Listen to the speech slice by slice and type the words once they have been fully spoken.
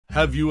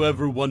Have you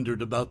ever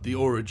wondered about the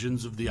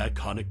origins of the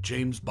iconic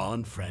James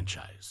Bond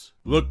franchise?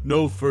 Look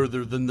no further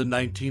than the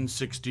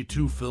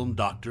 1962 film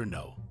Dr.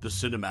 No, the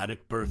cinematic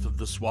birth of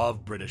the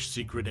suave British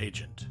secret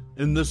agent.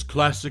 In this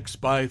classic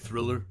spy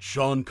thriller,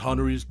 Sean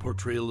Connery's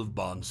portrayal of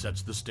Bond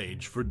sets the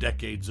stage for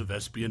decades of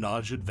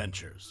espionage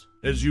adventures.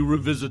 As you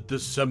revisit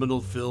this seminal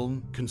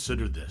film,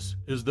 consider this.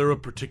 Is there a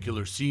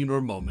particular scene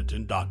or moment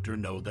in Dr.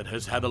 No that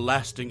has had a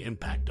lasting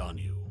impact on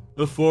you?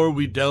 Before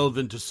we delve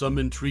into some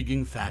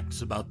intriguing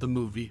facts about the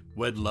movie,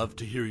 we'd love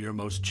to hear your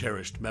most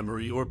cherished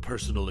memory or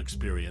personal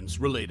experience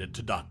related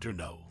to Dr.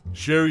 No.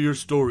 Share your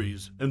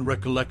stories and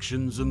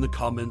recollections in the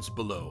comments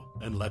below,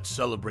 and let's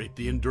celebrate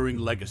the enduring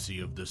legacy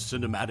of this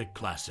cinematic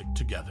classic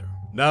together.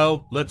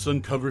 Now, let's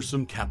uncover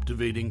some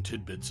captivating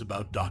tidbits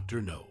about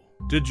Dr. No.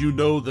 Did you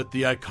know that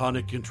the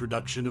iconic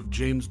introduction of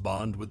James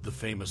Bond with the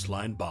famous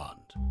line Bond?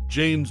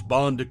 James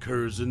Bond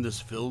occurs in this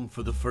film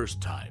for the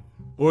first time.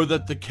 Or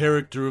that the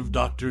character of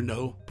Dr.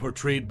 No,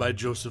 portrayed by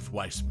Joseph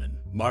Wiseman,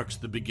 marks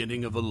the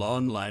beginning of a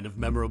long line of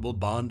memorable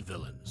Bond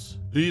villains.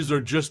 These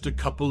are just a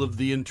couple of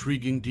the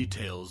intriguing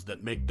details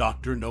that make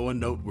Dr. No a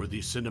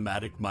noteworthy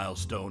cinematic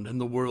milestone in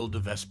the world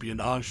of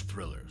espionage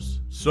thrillers.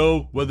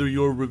 So, whether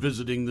you're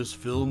revisiting this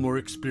film or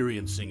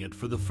experiencing it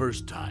for the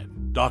first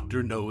time,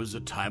 Dr. No is a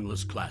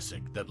timeless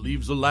classic that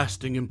leaves a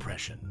lasting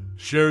impression.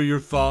 Share your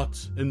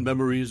thoughts and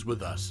memories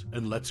with us,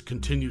 and let's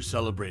continue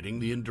celebrating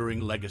the enduring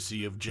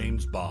legacy of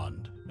James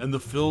Bond and the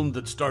film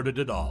that started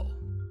it all.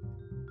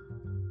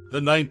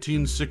 The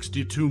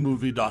 1962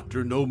 movie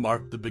Dr. No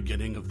marked the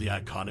beginning of the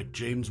iconic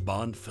James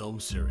Bond film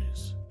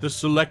series. The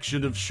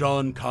selection of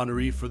Sean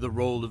Connery for the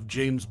role of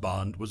James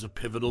Bond was a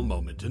pivotal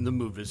moment in the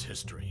movie's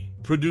history.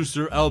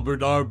 Producer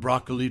Albert R.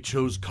 Broccoli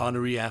chose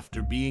Connery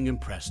after being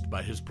impressed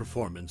by his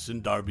performance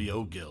in Darby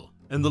O'Gill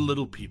and The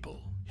Little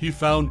People. He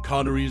found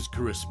Connery's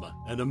charisma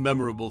and a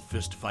memorable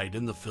fist fight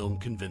in the film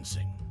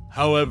convincing.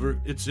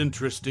 However, it's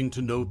interesting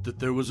to note that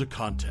there was a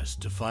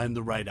contest to find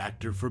the right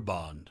actor for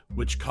Bond,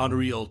 which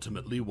Connery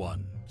ultimately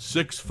won.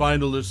 6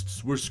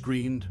 finalists were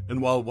screened,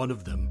 and while one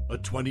of them, a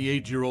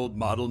 28-year-old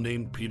model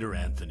named Peter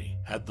Anthony,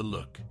 had the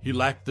look, he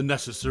lacked the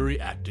necessary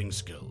acting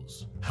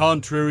skills.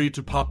 Contrary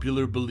to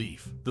popular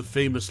belief, the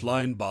famous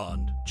line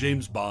Bond,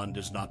 James Bond,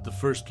 is not the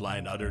first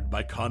line uttered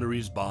by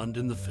Connery's Bond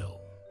in the film.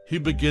 He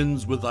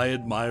begins with "I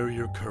admire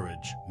your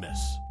courage, miss,"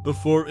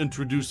 before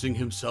introducing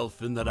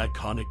himself in that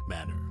iconic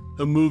manner.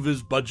 The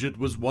movie's budget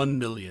was $1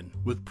 million,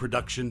 with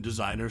production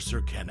designer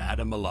Sir Ken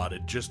Adam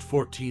allotted just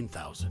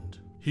 $14,000.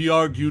 He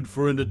argued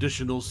for an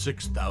additional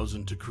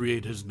 $6,000 to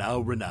create his now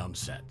renowned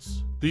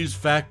sets. These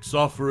facts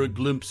offer a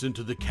glimpse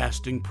into the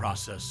casting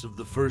process of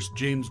the first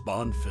James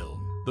Bond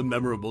film, the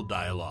memorable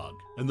dialogue,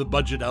 and the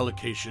budget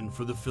allocation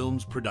for the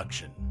film's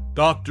production.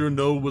 Dr.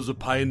 No was a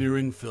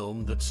pioneering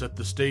film that set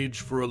the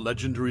stage for a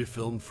legendary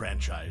film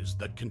franchise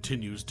that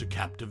continues to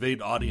captivate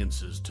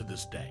audiences to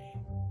this day.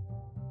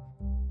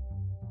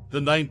 The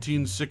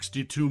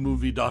 1962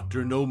 movie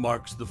Dr. No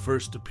marks the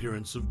first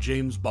appearance of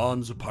James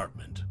Bond's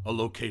apartment, a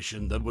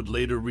location that would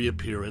later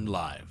reappear in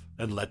Live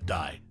and Let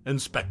Die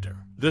and Spectre.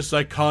 This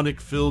iconic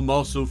film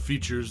also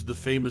features the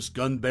famous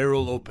gun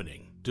barrel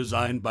opening,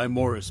 designed by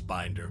Morris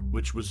Binder,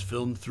 which was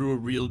filmed through a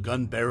real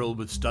gun barrel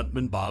with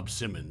stuntman Bob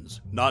Simmons,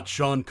 not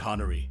Sean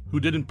Connery, who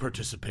didn't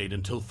participate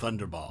until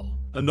Thunderball.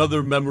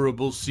 Another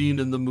memorable scene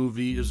in the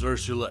movie is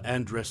Ursula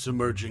Andress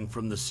emerging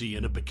from the sea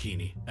in a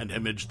bikini, an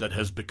image that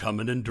has become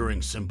an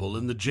enduring symbol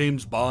in the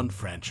James Bond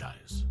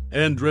franchise.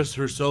 Andress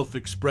herself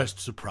expressed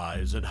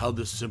surprise at how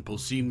this simple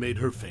scene made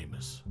her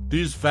famous.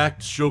 These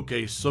facts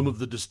showcase some of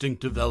the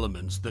distinctive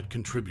elements that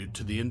contribute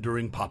to the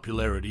enduring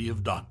popularity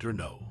of Dr.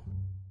 No.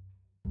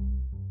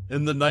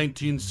 In the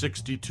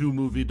 1962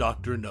 movie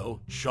Dr.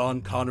 No,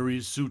 Sean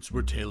Connery's suits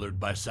were tailored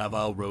by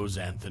Savile Rose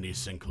Anthony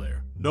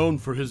Sinclair, known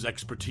for his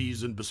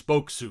expertise in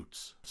bespoke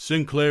suits.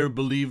 Sinclair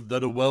believed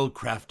that a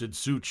well-crafted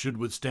suit should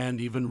withstand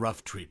even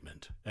rough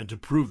treatment, and to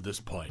prove this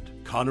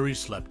point, Connery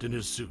slept in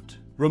his suit.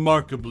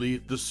 Remarkably,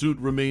 the suit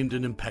remained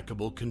in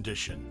impeccable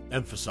condition,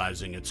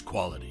 emphasizing its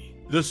quality.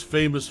 This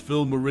famous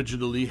film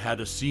originally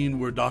had a scene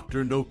where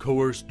Dr. No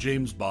coerced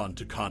James Bond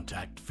to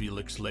contact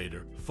Felix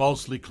Leiter,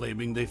 falsely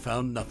claiming they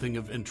found nothing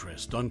of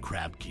interest on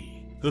Crab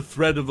Key. The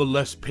threat of a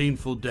less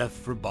painful death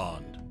for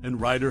Bond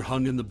and Ryder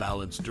hung in the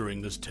balance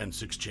during this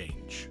tense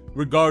exchange.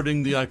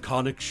 Regarding the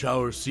iconic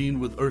shower scene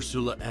with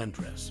Ursula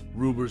Andress,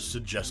 rumors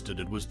suggested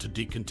it was to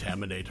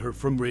decontaminate her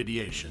from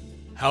radiation.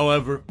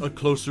 However, a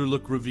closer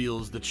look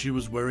reveals that she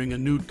was wearing a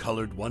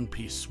nude-colored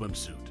one-piece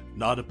swimsuit,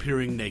 not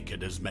appearing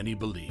naked as many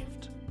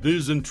believed.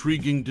 These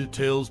intriguing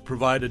details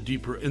provide a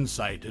deeper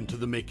insight into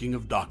the making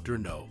of Dr.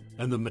 No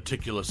and the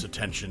meticulous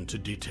attention to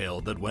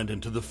detail that went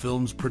into the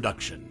film's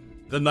production.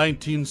 The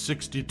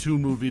 1962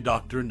 movie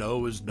Dr.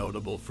 No is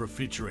notable for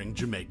featuring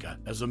Jamaica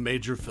as a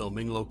major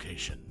filming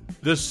location.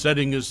 This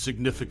setting is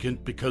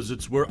significant because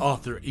it's where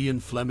author Ian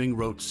Fleming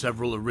wrote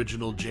several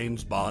original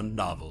James Bond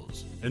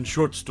novels and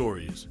short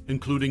stories,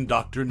 including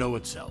Dr. No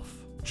itself.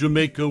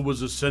 Jamaica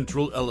was a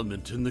central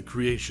element in the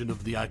creation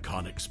of the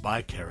iconic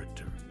spy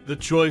character. The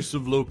choice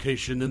of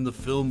location in the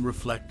film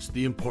reflects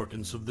the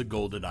importance of the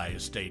GoldenEye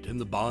estate in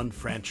the Bond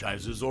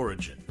franchise's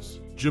origins.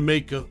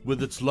 Jamaica,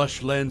 with its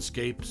lush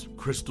landscapes,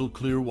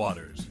 crystal-clear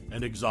waters,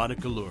 and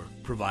exotic allure,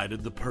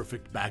 provided the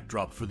perfect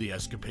backdrop for the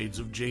escapades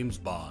of James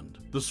Bond,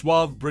 the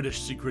suave British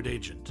secret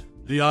agent.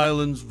 The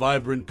island's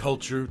vibrant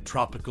culture,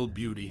 tropical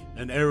beauty,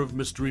 and air of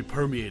mystery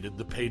permeated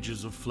the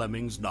pages of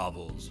Fleming's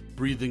novels,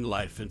 breathing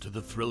life into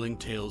the thrilling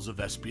tales of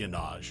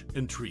espionage,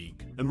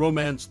 intrigue, and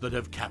romance that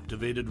have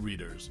captivated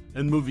readers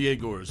and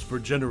moviegoers for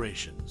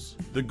generations.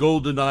 The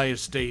GoldenEye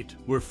estate,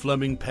 where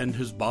Fleming penned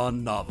his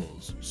Bond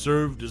novels,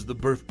 served as the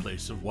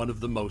birthplace of one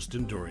of the most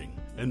enduring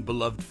and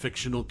beloved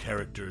fictional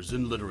characters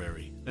in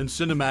literary and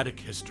cinematic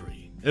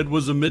history. It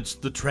was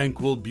amidst the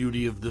tranquil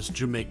beauty of this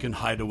Jamaican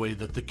hideaway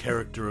that the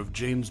character of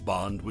James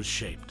Bond was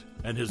shaped,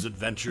 and his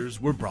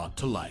adventures were brought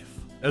to life.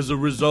 As a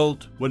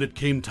result, when it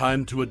came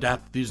time to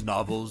adapt these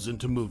novels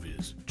into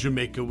movies,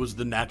 Jamaica was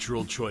the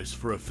natural choice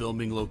for a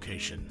filming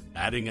location,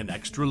 adding an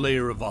extra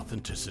layer of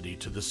authenticity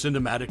to the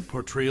cinematic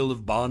portrayal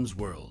of Bond's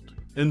world.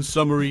 In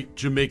summary,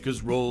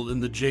 Jamaica's role in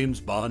the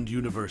James Bond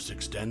universe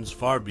extends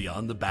far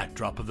beyond the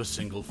backdrop of a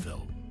single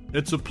film.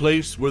 It's a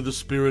place where the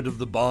spirit of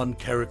the Bond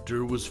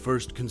character was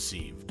first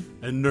conceived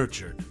and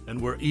nurtured,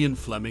 and where Ian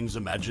Fleming's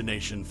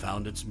imagination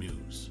found its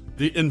muse.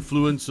 The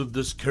influence of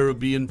this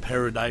Caribbean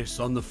paradise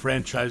on the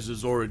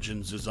franchise's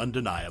origins is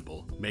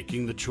undeniable,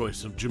 making the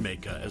choice of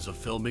Jamaica as a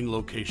filming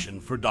location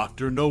for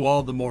Dr. No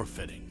all the more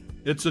fitting.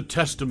 It's a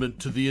testament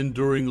to the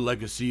enduring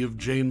legacy of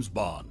James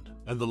Bond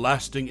and the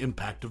lasting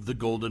impact of the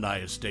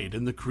GoldenEye estate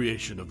in the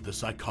creation of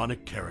this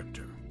iconic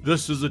character.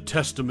 This is a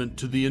testament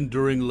to the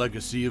enduring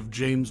legacy of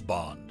James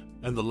Bond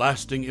and the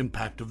lasting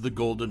impact of the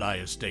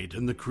GoldenEye estate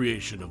in the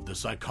creation of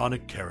this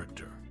iconic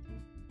character.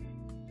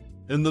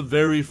 In the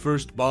very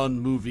first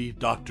Bond movie,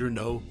 Dr.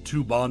 No,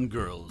 two Bond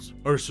girls,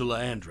 Ursula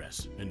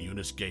Andress and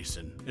Eunice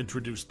Gayson,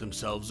 introduced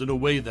themselves in a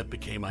way that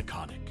became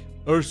iconic.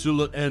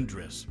 Ursula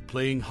Andress,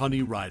 playing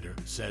Honey Ryder,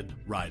 said,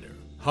 "Ryder.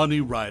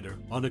 Honey Ryder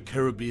on a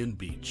Caribbean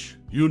beach."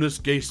 Eunice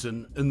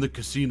Gayson in the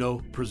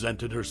casino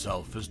presented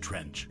herself as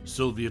Trench,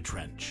 Sylvia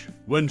Trench.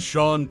 When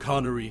Sean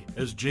Connery,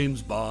 as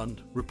James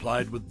Bond,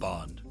 replied with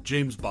Bond,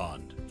 James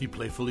Bond, he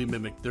playfully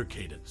mimicked their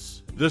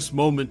cadence. This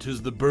moment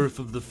is the birth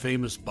of the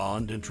famous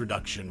Bond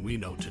introduction we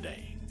know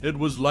today. It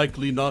was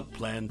likely not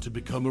planned to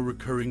become a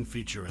recurring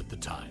feature at the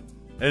time.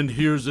 And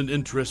here's an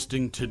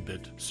interesting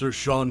tidbit. Sir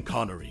Sean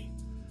Connery,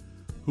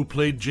 who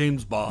played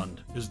James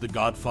Bond, is the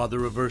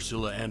godfather of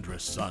Ursula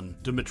Andress' son,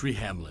 Dimitri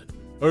Hamlin.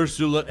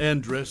 Ursula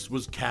Andress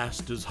was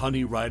cast as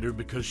Honey Ryder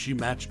because she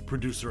matched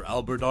producer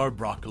Albert R.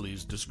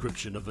 Broccoli's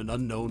description of an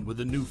unknown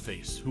with a new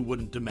face who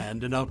wouldn't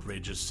demand an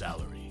outrageous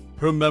salary.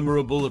 Her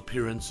memorable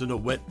appearance in a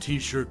wet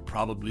t-shirt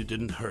probably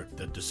didn't hurt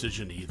that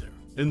decision either.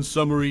 In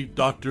summary,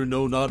 Dr.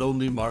 No not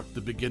only marked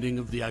the beginning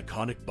of the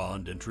iconic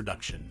Bond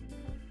introduction,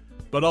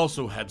 but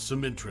also had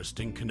some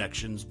interesting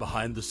connections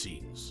behind the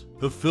scenes.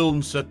 The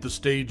film set the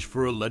stage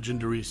for a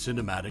legendary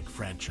cinematic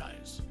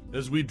franchise.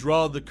 As we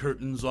draw the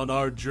curtains on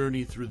our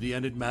journey through the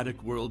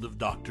enigmatic world of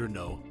Dr.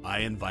 No, I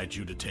invite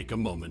you to take a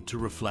moment to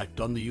reflect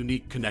on the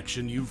unique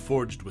connection you've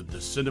forged with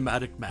this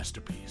cinematic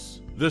masterpiece.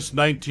 This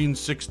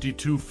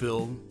 1962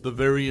 film, the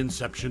very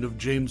inception of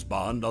James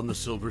Bond on the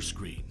silver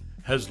screen,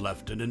 has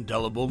left an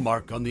indelible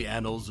mark on the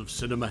annals of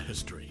cinema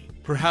history.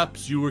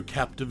 Perhaps you were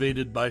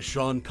captivated by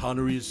Sean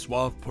Connery's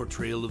suave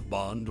portrayal of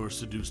Bond or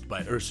seduced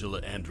by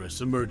Ursula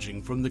Andress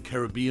emerging from the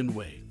Caribbean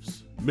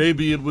waves.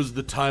 Maybe it was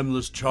the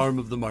timeless charm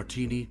of the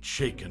martini,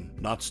 shaken,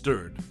 not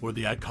stirred, or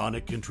the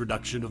iconic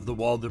introduction of the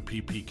Walther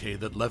PPK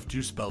that left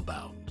you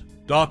spellbound.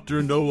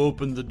 Dr. No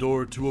opened the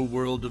door to a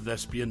world of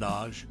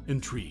espionage,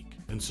 intrigue,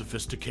 and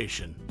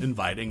sophistication,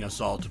 inviting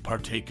us all to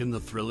partake in the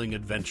thrilling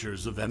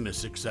adventures of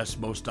MI6's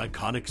most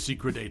iconic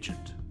secret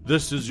agent.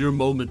 This is your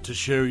moment to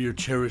share your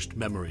cherished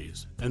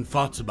memories and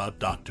thoughts about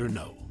Dr.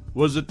 No.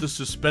 Was it the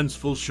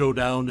suspenseful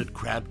showdown at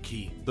Crab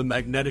Key, the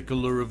magnetic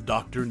allure of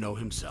Dr. No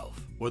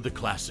himself, or the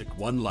classic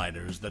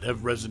one-liners that have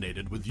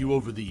resonated with you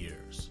over the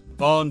years?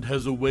 Bond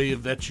has a way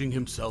of etching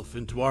himself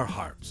into our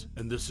hearts,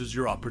 and this is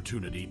your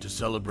opportunity to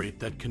celebrate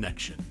that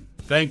connection.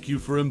 Thank you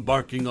for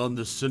embarking on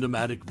this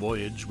cinematic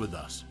voyage with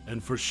us,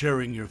 and for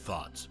sharing your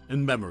thoughts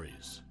and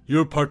memories.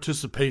 Your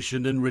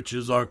participation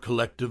enriches our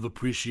collective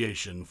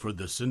appreciation for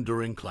this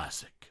enduring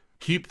classic.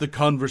 Keep the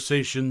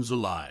conversations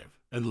alive,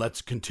 and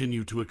let's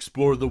continue to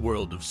explore the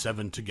world of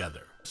Seven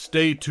together.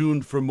 Stay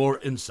tuned for more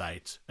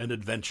insights and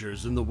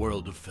adventures in the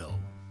world of film.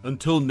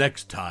 Until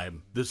next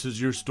time, this is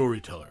your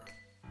storyteller,